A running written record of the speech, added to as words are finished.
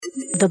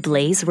The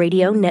Blaze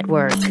Radio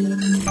Network.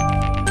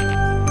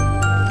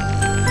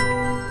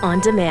 On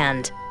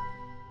demand.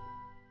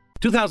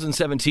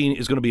 2017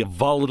 is going to be a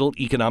volatile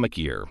economic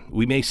year.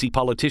 We may see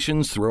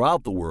politicians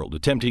throughout the world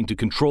attempting to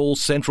control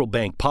central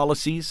bank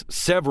policies.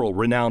 Several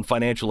renowned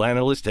financial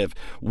analysts have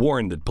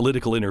warned that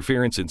political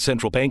interference in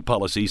central bank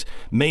policies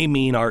may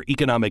mean our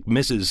economic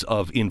misses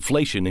of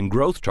inflation and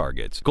growth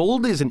targets.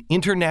 Gold is an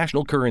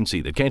international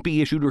currency that can't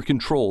be issued or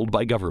controlled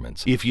by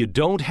governments. If you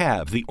don't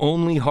have the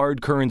only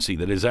hard currency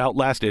that has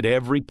outlasted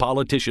every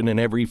politician and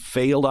every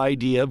failed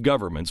idea of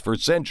governments for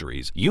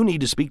centuries, you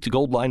need to speak to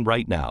Goldline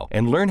right now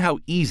and learn how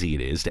easy it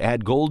is to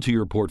add gold to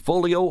your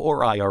portfolio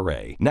or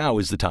IRA. Now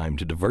is the time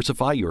to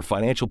diversify your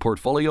financial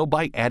portfolio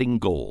by adding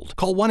gold.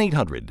 Call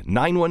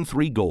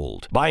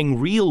 1-800-913-GOLD.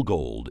 Buying real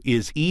gold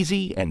is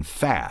easy and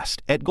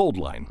fast at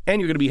Goldline. And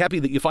you're going to be happy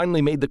that you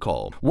finally made the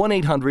call.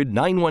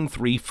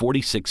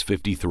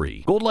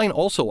 1-800-913-4653. Goldline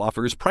also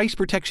offers price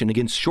protection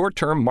against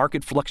short-term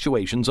market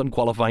fluctuations on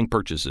qualifying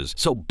purchases.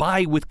 So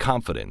buy with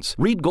confidence.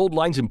 Read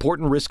Goldline's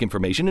important risk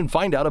information and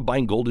find out if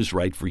buying gold is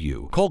right for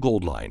you. Call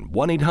Goldline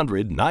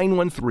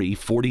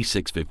 1-800-913-4653.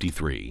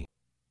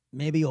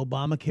 Maybe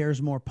Obamacare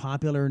is more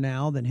popular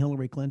now than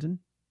Hillary Clinton.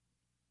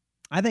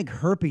 I think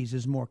herpes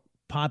is more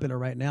popular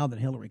right now than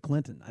Hillary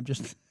Clinton. I'm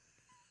just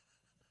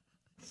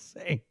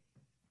saying.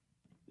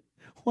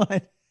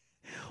 What?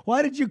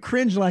 Why did you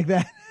cringe like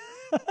that?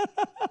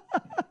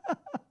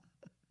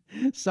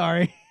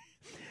 Sorry.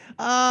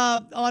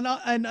 On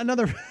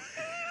another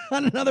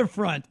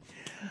front,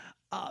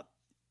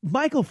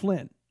 Michael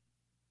Flynn.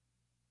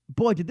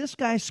 Boy, did this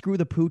guy screw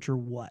the pooch or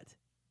what?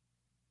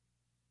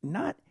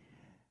 Not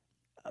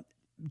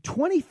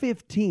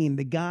 2015,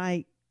 the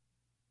guy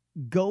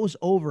goes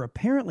over,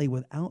 apparently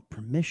without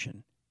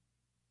permission,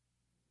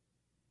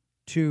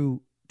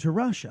 to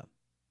Russia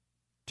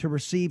to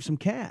receive some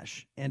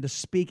cash and to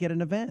speak at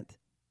an event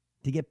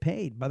to get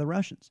paid by the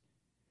Russians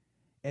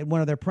at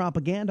one of their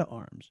propaganda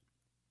arms.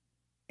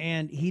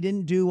 And he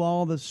didn't do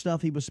all the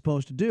stuff he was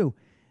supposed to do.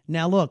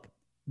 Now, look,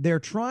 they're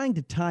trying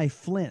to tie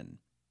Flynn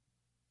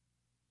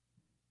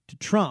to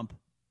Trump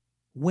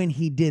when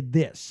he did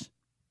this.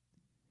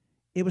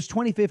 It was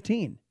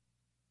 2015.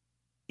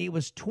 It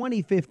was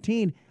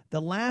 2015.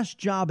 The last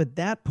job at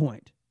that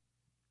point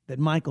that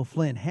Michael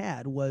Flynn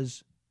had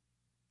was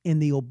in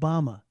the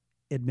Obama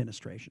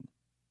administration.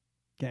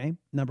 Okay,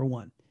 number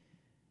one.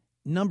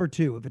 Number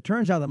two, if it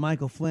turns out that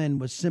Michael Flynn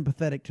was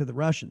sympathetic to the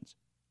Russians,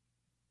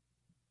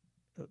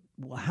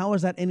 well, how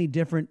is that any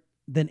different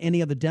than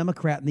any other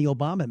Democrat in the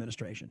Obama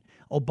administration?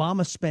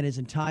 Obama spent his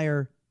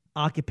entire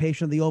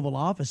occupation of the Oval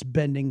Office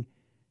bending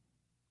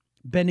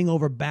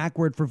over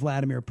backward for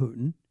Vladimir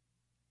Putin,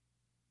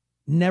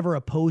 never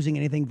opposing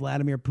anything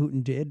Vladimir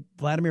Putin did.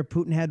 Vladimir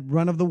Putin had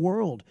run of the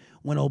world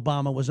when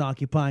Obama was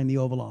occupying the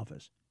Oval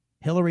Office.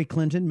 Hillary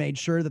Clinton made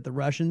sure that the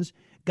Russians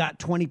got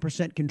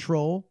 20%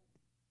 control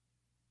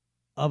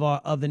of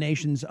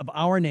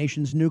our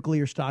nation's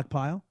nuclear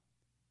stockpile.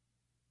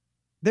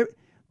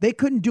 They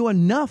couldn't do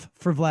enough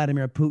for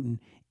Vladimir Putin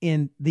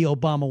in the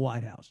Obama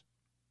White House.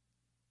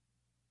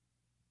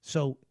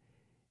 So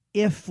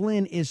if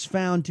Flynn is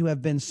found to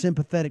have been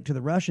sympathetic to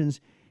the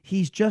Russians,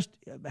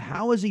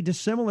 how is he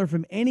dissimilar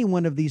from any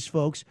one of these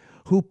folks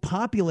who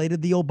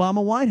populated the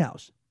Obama White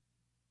House?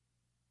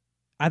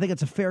 I think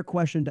it's a fair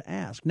question to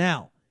ask.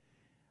 Now,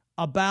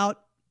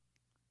 about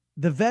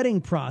the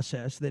vetting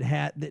process that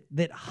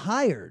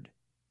hired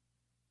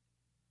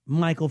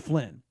Michael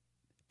Flynn,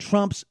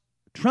 Trump's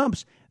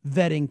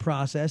vetting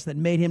process that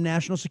made him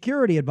national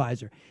security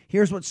advisor.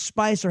 Here's what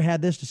Spicer had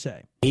this to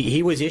say.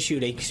 He was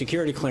issued a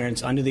security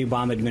clearance under the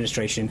Obama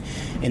administration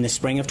in the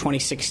spring of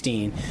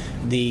 2016.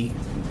 The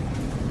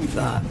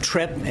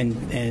trip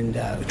and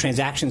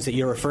transactions that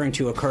you're referring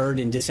to occurred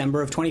in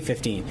December of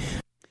 2015.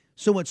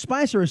 So what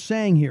Spicer is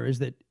saying here is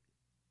that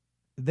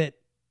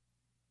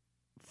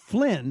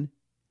Flynn,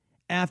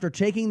 after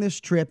taking this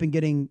trip and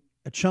getting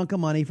a chunk of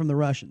money from the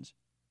Russians,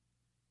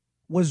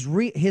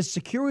 his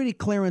security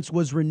clearance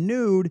was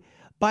renewed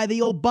by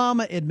the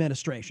Obama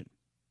administration.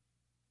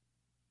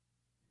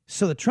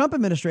 So the Trump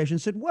administration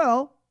said,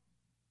 well,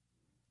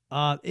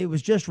 it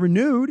was just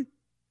renewed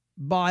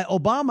by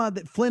Obama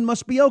that Flynn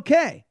must be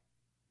okay.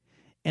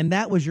 And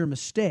that was your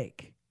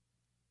mistake,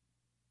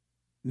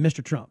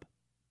 Mr. Trump.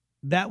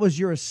 That was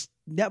your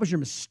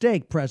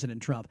mistake,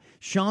 President Trump.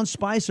 Sean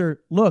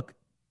Spicer, look,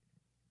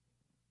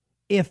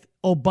 if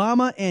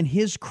Obama and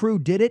his crew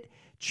did it,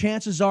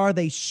 chances are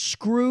they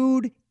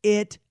screwed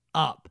it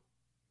up.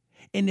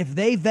 And if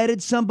they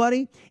vetted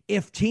somebody,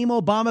 if Team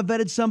Obama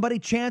vetted somebody,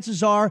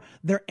 chances are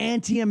they're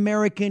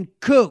anti-American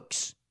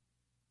kooks.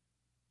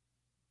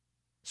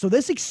 So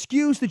this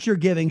excuse that you're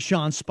giving,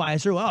 Sean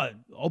Spicer, well,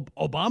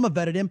 Obama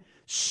vetted him,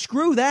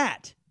 screw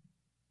that.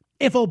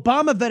 If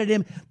Obama vetted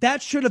him,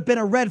 that should have been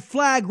a red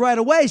flag right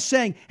away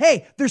saying,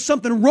 hey, there's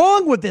something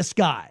wrong with this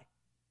guy.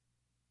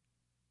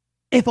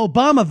 If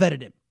Obama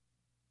vetted him.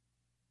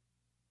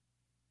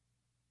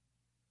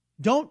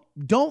 Don't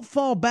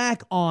fall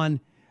back on,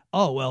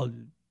 oh, well,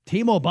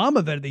 Team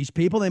Obama vetted these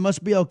people. They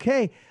must be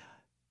okay.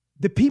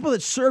 The people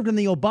that served in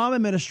the Obama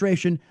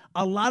administration,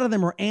 a lot of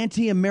them are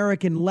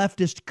anti-American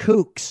leftist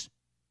kooks.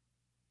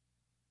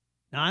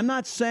 Now, I'm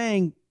not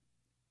saying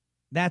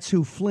that's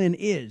who Flynn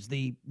is.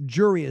 The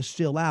jury is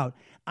still out.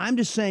 I'm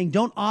just saying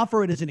don't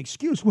offer it as an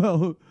excuse.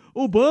 Well,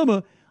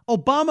 Obama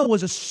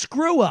was a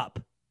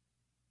screw-up.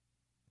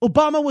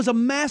 Obama was a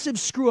massive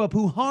screw-up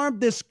who harmed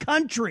this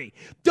country.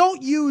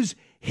 Don't use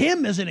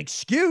him as an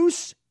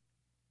excuse.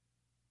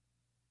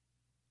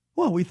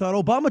 Well, we thought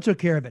Obama took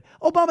care of it.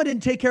 Obama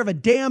didn't take care of a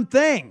damn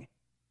thing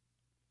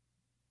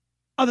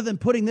other than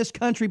putting this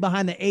country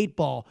behind the 8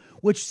 ball,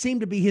 which seemed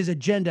to be his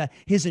agenda,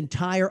 his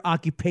entire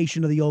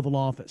occupation of the Oval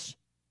Office.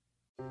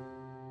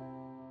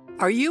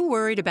 Are you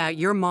worried about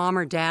your mom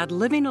or dad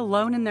living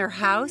alone in their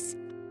house?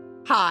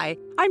 Hi,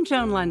 I'm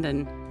Joan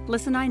London.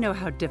 Listen, I know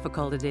how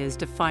difficult it is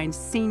to find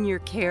senior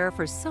care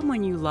for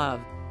someone you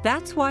love.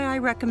 That's why I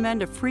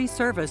recommend a free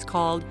service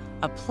called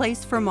A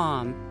Place for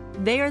Mom.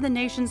 They are the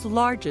nation's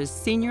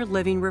largest senior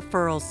living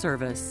referral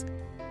service.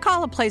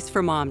 Call A Place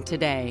for Mom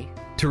today.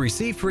 To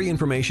receive free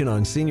information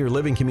on senior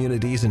living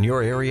communities in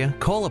your area,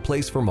 call A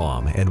Place for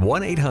Mom at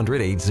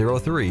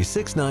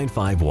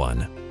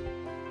 1-800-803-6951.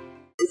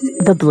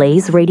 The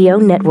Blaze Radio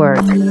Network.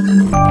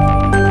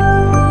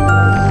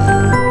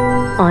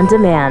 On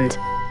demand.